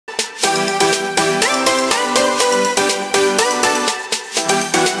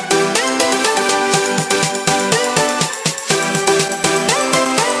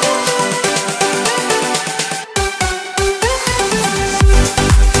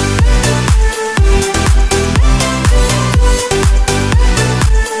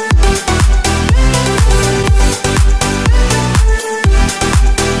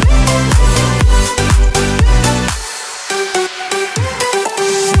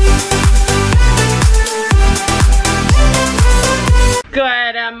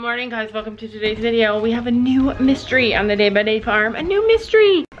guys, welcome to today's video. We have a new mystery on the Day by Day farm. A new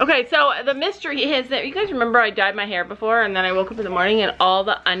mystery. Okay, so the mystery is that, you guys remember I dyed my hair before and then I woke up in the morning and all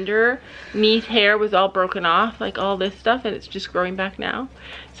the underneath hair was all broken off, like all this stuff, and it's just growing back now.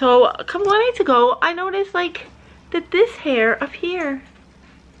 So a couple of nights ago, I noticed like that this hair up here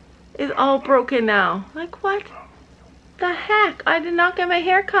is all broken now. Like what the heck? I did not get my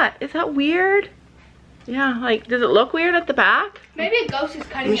hair cut. Is that weird? Yeah, like, does it look weird at the back? Maybe a ghost is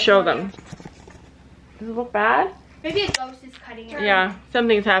cutting it. Let me show them. Does it look bad? Maybe a ghost is cutting it. Yeah,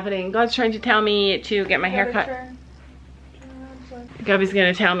 something's happening. God's trying to tell me to get my hair cut. Gabby's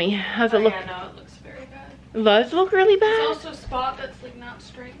gonna tell me. How's it look? Yeah, no, it looks very bad. It does look really bad? There's also a spot that's like not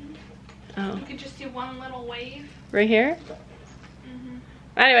straightened. Oh. You can just see one little wave. Right here?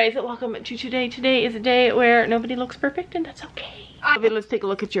 Anyways, welcome to today. Today is a day where nobody looks perfect, and that's okay. Gabby, let's take a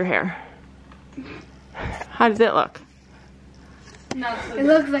look at your hair. How does it look? It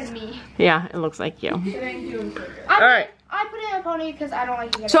looks like me. Yeah, it looks like you. It ain't doing so good. Alright. I put it in a pony because I don't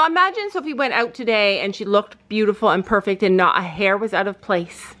like to get So imagine Sophie went out today and she looked beautiful and perfect and not a hair was out of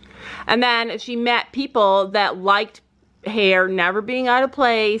place. And then she met people that liked hair never being out of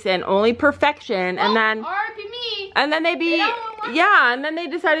place and only perfection, and then R.I.P. me. and then and then they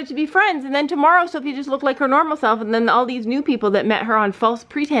decided to be friends, and then tomorrow Sophie just looked like her normal self, and then all these new people that met her on false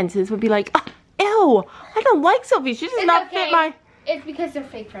pretenses would be like, oh, ew, I don't like Sophie, she does not fit my... It's because they're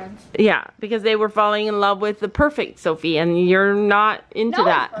fake friends. Yeah, because they were falling in love with the perfect Sophie, and you're not into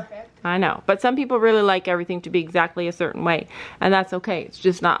that. Perfect. I know, but some people really like everything to be exactly a certain way, and that's okay. It's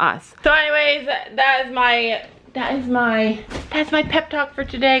just not us. So anyways, that's my pep talk for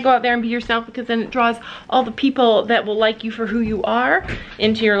today. Go out there and be yourself, because then it draws all the people that will like you for who you are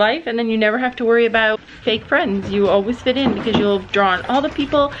into your life, and then you never have to worry about fake friends. You always fit in because you'll have drawn all the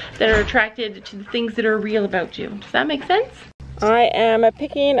people that are attracted to the things that are real about you. Does that make sense? I am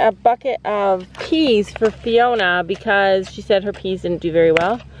picking a bucket of peas for Fiona because she said her peas didn't do very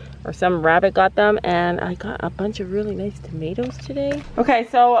well, or some rabbit got them, and I got a bunch of really nice tomatoes today. Okay,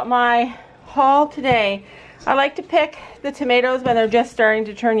 so my haul today, I like to pick the tomatoes when they're just starting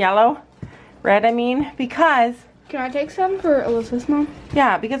to turn yellow, red I mean, because... Can I take some for Elizabeth's mom?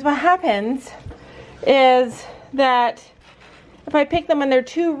 Yeah, because what happens is that if I pick them when they're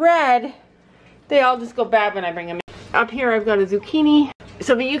too red, they all just go bad when I bring them in. Up here I've got a zucchini.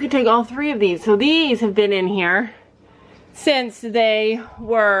 So you could take all three of these. So these have been in here since they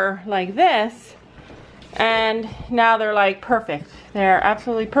were like this. And now they're like perfect. They're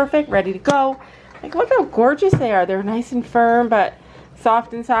absolutely perfect, ready to go. Like, look how gorgeous they are. They're nice and firm, but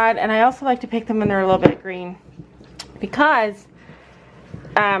soft inside. And I also like to pick them when they're a little bit green, because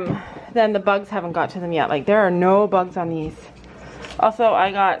then the bugs haven't got to them yet. Like, there are no bugs on these. Also,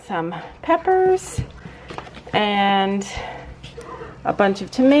 I got some peppers and a bunch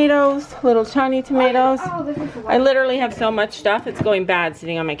of tomatoes, little tiny tomatoes. I literally have so much stuff, it's going bad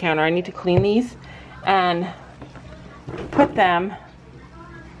sitting on my counter. I need to clean these and put them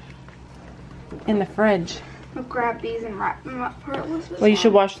in the fridge. I'll grab these and wrap them up for Elizabeth. Well, you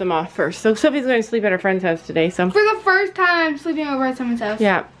should wash them off first. So Sophie's going to sleep at her friend's house today. So for the first time, I'm sleeping over at someone's house.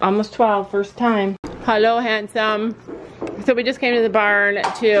 Yeah, almost 12, first time. Hello, handsome. So we just came to the barn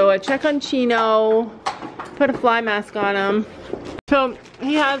to check on Chino, put a fly mask on him. So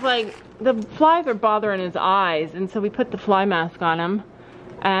he has like, the flies are bothering his eyes, and so we put the fly mask on him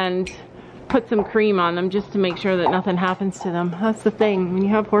and put some cream on them just to make sure that nothing happens to them. That's the thing. When you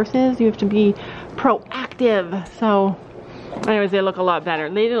have horses, you have to be proactive. So anyways, they look a lot better.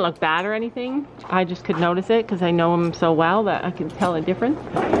 They didn't look bad or anything. I just could notice it because I know him so well that I can tell a difference.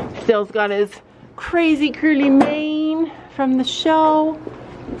 Still's got his crazy curly mane from the show.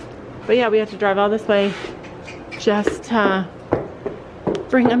 But yeah, we have to drive all this way just to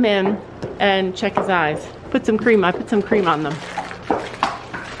bring him in and check his eyes. Put some cream. I put some cream on them.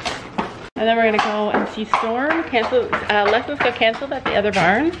 And then we're gonna go and see Storm. Lessons got canceled at the other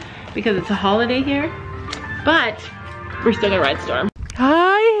barn because it's a holiday here. But we're still gonna ride Storm.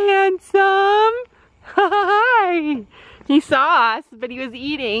 Hi, handsome. Hi. He saw us, but he was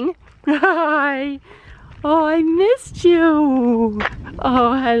eating. Hi. Oh, I missed you.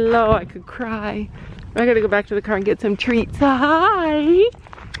 Oh, hello. I could cry. I gotta go back to the car and get some treats. Hi.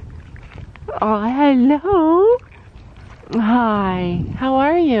 Oh, hello. Hi. How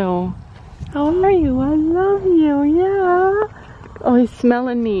are you? How are you? I love you, yeah. Oh, he's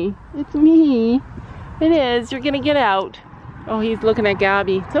smelling me. It's me. It is. You're gonna get out. Oh, he's looking at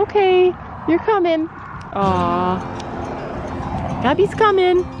Gabby. It's okay. You're coming. Aww. Gabby's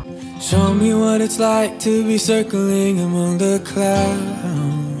coming. Show me what it's like to be circling among the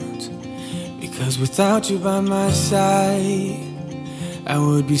clouds. Because without you by my side, I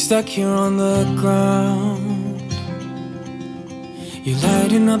would be stuck here on the ground. You're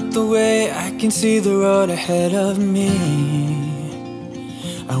lighting up the way, I can see the road ahead of me.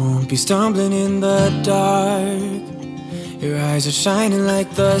 I won't be stumbling in the dark. Your eyes are shining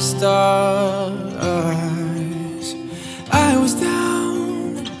like the stars. I was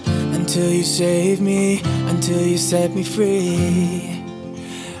down until you saved me, until you set me free.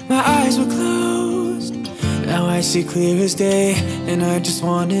 My eyes were closed, now I see clear as day. And I just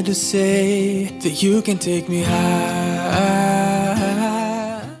wanted to say that you can take me high.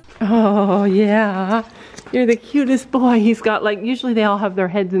 Oh yeah, you're the cutest boy. He's got like, usually they all have their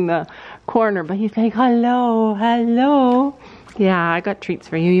heads in the corner, but he's like, hello, hello. Yeah, I got treats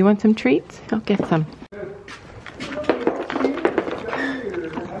for you. You want some treats? I'll get some.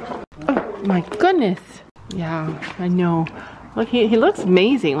 Oh my goodness. Yeah, I know. Look, he looks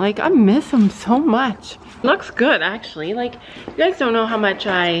amazing. Like, I miss him so much. Looks good, actually. Like, you guys don't know how much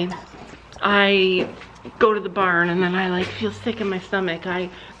I go to the barn and then I like feel sick in my stomach. I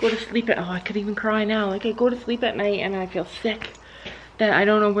go to sleep at, oh, I could even cry now. Like, I go to sleep at night and I feel sick. That I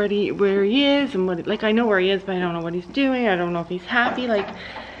don't know where he is and what, like, I know where he is, but I don't know what he's doing. I don't know if he's happy. Like,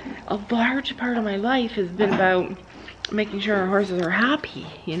 a large part of my life has been about making sure our horses are happy,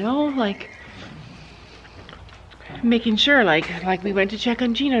 you know? Like, making sure, like we went to check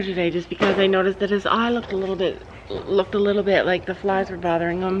on Gino today just because I noticed that his eye looked a little bit like the flies were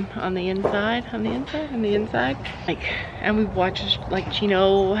bothering him on the inside. Like, and we watched, like,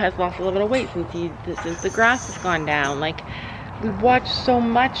 Gino has lost a little bit of weight since the grass has gone down. Like, we watch so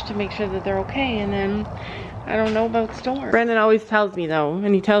much to make sure that they're okay, and then I don't know about Storm. Brendan always tells me though,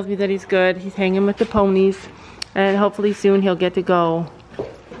 and he tells me that he's good. He's hanging with the ponies, and hopefully soon he'll get to go.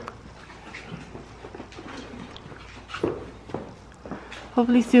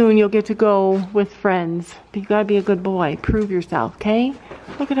 Hopefully soon you'll get to go with friends. But you gotta be a good boy. Prove yourself, okay?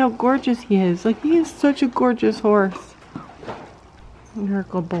 Look at how gorgeous he is. Like, he is such a gorgeous horse. You're a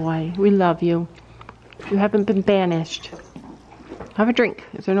good boy. We love you. You haven't been banished. Have a drink.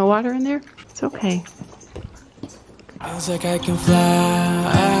 Is there no water in there? It's okay. Feels like I can fly.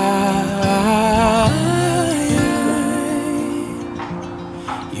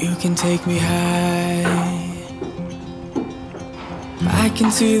 You can take me high. I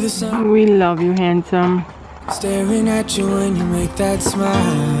can see the sun. We love you, handsome. Staring at you when you make that smile.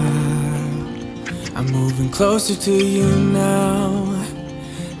 I'm moving closer to you now.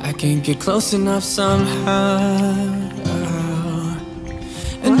 I can't get close enough somehow.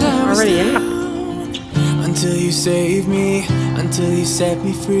 And I was down until you saved me, until you set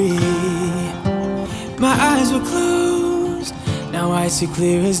me free. My eyes were closed, now I see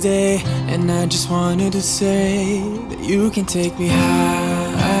clear as day. And I just wanted to say that you can take me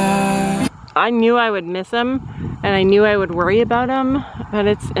high. I knew I would miss him, and I knew I would worry about him, but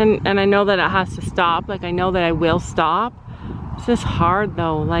and I know that it has to stop. Like, I know that I will stop. It's just hard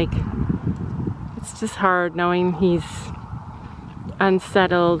though. Like, it's just hard knowing he's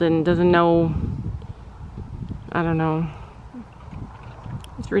unsettled and doesn't know. I don't know.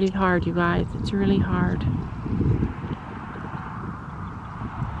 It's really hard, you guys. It's really hard.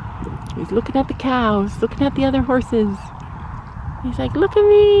 He's looking at the cows, looking at the other horses. He's like, look at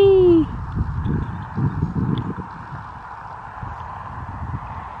me.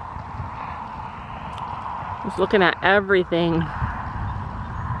 He's looking at everything.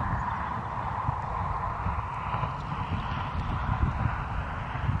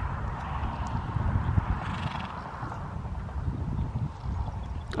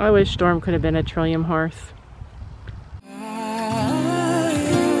 I wish Storm could have been a Trillium horse.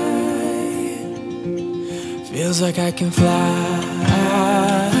 Feels like I can fly.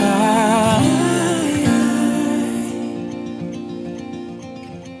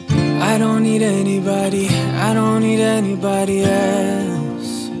 I don't need anybody, I don't need anybody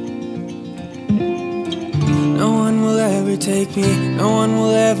else. No one will ever take me, no one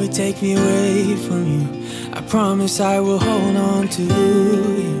will ever take me away from you. I promise I will hold on to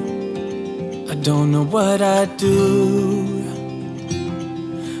you. I don't know what I'd do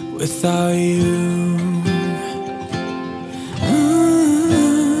without you.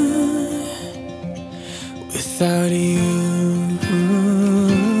 Without you.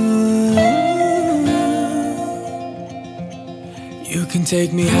 You can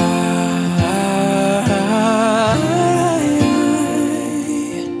take me high.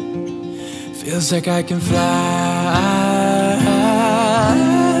 Feels like I can fly.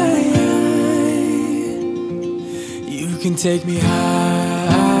 You can take me high.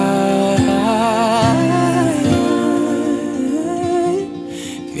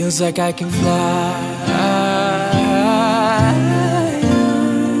 Feels like I can fly.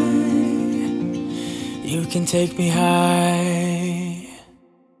 can take me high.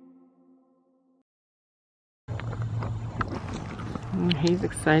 He's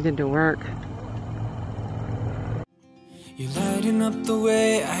excited to work. You're lighting up the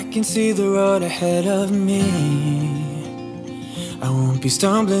way, I can see the road ahead of me. I won't be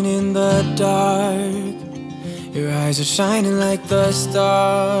stumbling in the dark. Your eyes are shining like the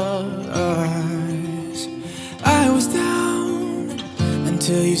stars. I was down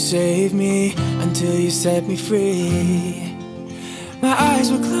until you saved me, until you set me free. My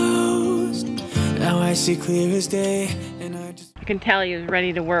eyes were closed, now I see clear as day. I can tell he was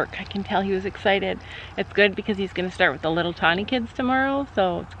ready to work. I can tell he was excited. It's good because he's going to start with the little tawny kids tomorrow,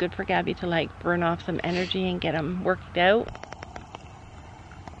 so it's good for Gabby to like burn off some energy and get him worked out.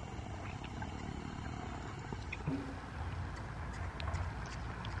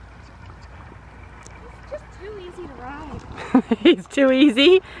 It's just too easy to ride. He's too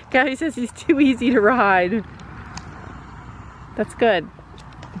easy? Gabby says he's too easy to ride. That's good.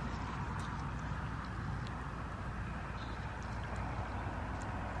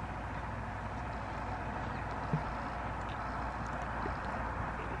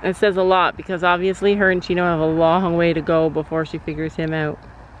 It says a lot because obviously her and Chino have a long way to go before she figures him out.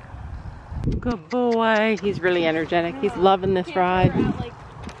 Good boy. He's really energetic. He's loving this ride.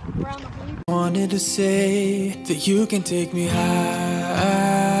 Wanted to say that you can take me high.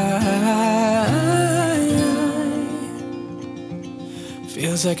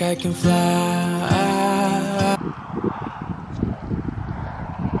 Feels like I can fly.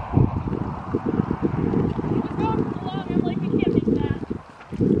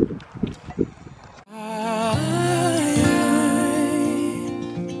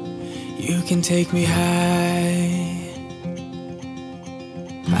 You can take me high.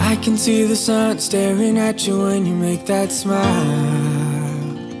 I can see the sun staring at you when you make that smile.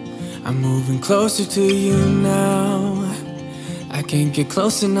 I'm moving closer to you now. I can't get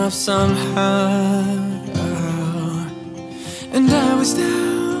close enough somehow. And I was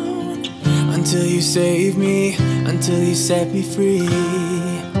down until you saved me, until you set me free.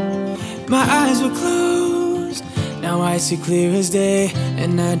 My eyes were closed, now I see clear as day.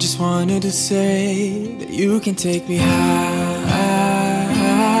 And I just wanted to say that you can take me high.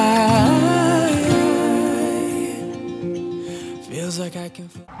 Feels like I can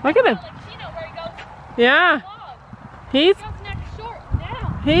fly. Look at him. Yeah. He's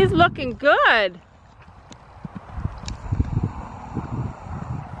looking good.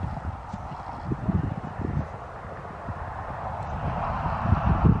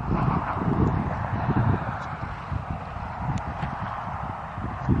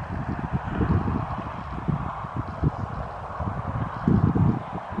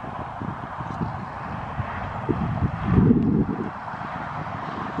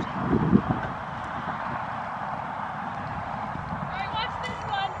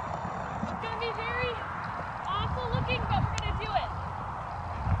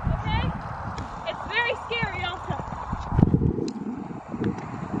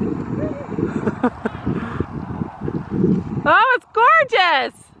 Oh, it's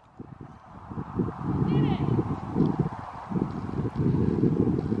gorgeous!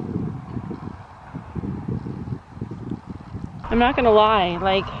 I'm not gonna lie,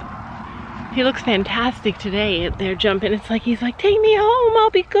 like, he looks fantastic today. They're jumping. It's like, he's like, take me home,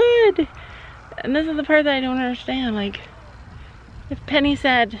 I'll be good. And this is the part that I don't understand. Like, if Penny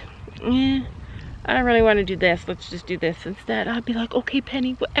said, I don't really want to do this, let's just do this instead, I'd be like, okay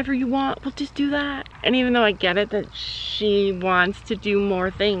Penny, whatever you want, we'll just do that. And even though I get it that she wants to do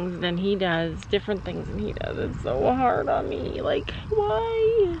more things than he does, different things than he does, it's so hard on me. Like,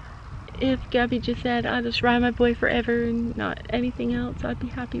 why? If Gabby just said, I'll just ride my boy forever and not anything else, I'd be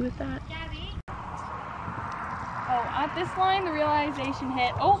happy with that. Gabby? Oh, at this line, the realization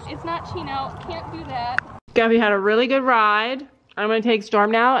hit. Oh, it's not Chino. Can't do that. Gabby had a really good ride. I'm gonna take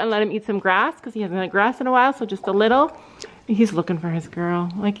Storm now and let him eat some grass because he hasn't had grass in a while, so just a little. He's looking for his girl.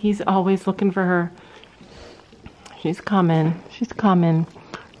 Like, he's always looking for her. She's coming. She's coming.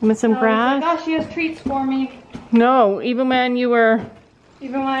 You want some grass? Like, oh, she has treats for me. No, even when you were...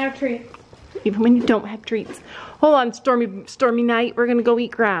 Even when I have treats. Even when you don't have treats. Hold on, stormy night. We're gonna go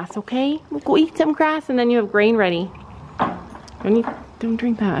eat grass, okay? We'll go eat some grass and then you have grain ready. Don't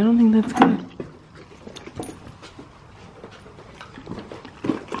drink that. I don't think that's good.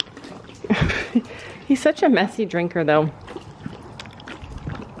 He's such a messy drinker, though.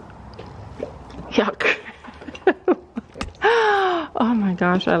 Yuck. Oh my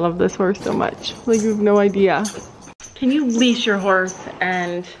gosh, I love this horse so much. Like, you have no idea. Can you leash your horse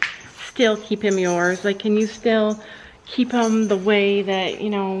and still keep him yours? Like, can you still keep him the way that, you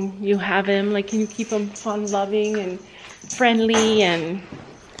know, you have him. Like, can you keep him fun loving and friendly? And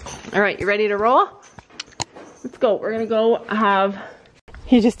all right, you ready to roll? Let's go. We're gonna go have,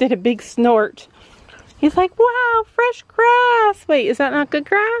 he just did a big snort. He's like, wow, fresh grass. Wait, is that not good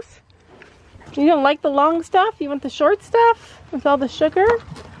grass? You don't like the long stuff? You want the short stuff with all the sugar?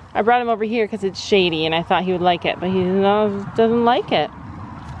 I brought him over here because it's shady and I thought he would like it, but he doesn't like it.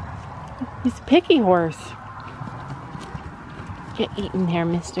 He's a picky horse. Get eaten here,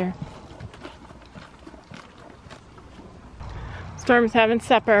 mister. Storm's having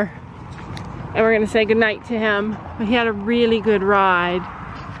supper and we're gonna say goodnight to him. But he had a really good ride.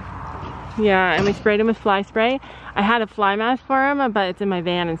 Yeah, and we sprayed him with fly spray. I had a fly mask for him, but it's in my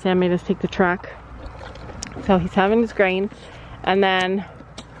van and Sam made us take the truck. So he's having his grain. And then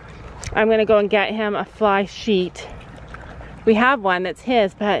I'm gonna go and get him a fly sheet. We have one that's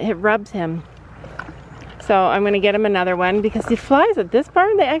his, but it rubs him. So I'm gonna get him another one because the flies at this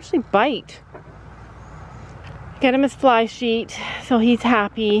barn, they actually bite. Get him his fly sheet so he's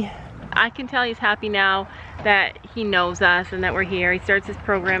happy. I can tell he's happy now that he knows us and that we're here. He starts his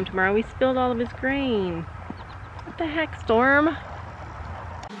program tomorrow. We spilled all of his grain. What the heck, Storm?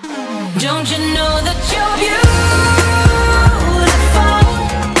 Don't you know that you're beautiful?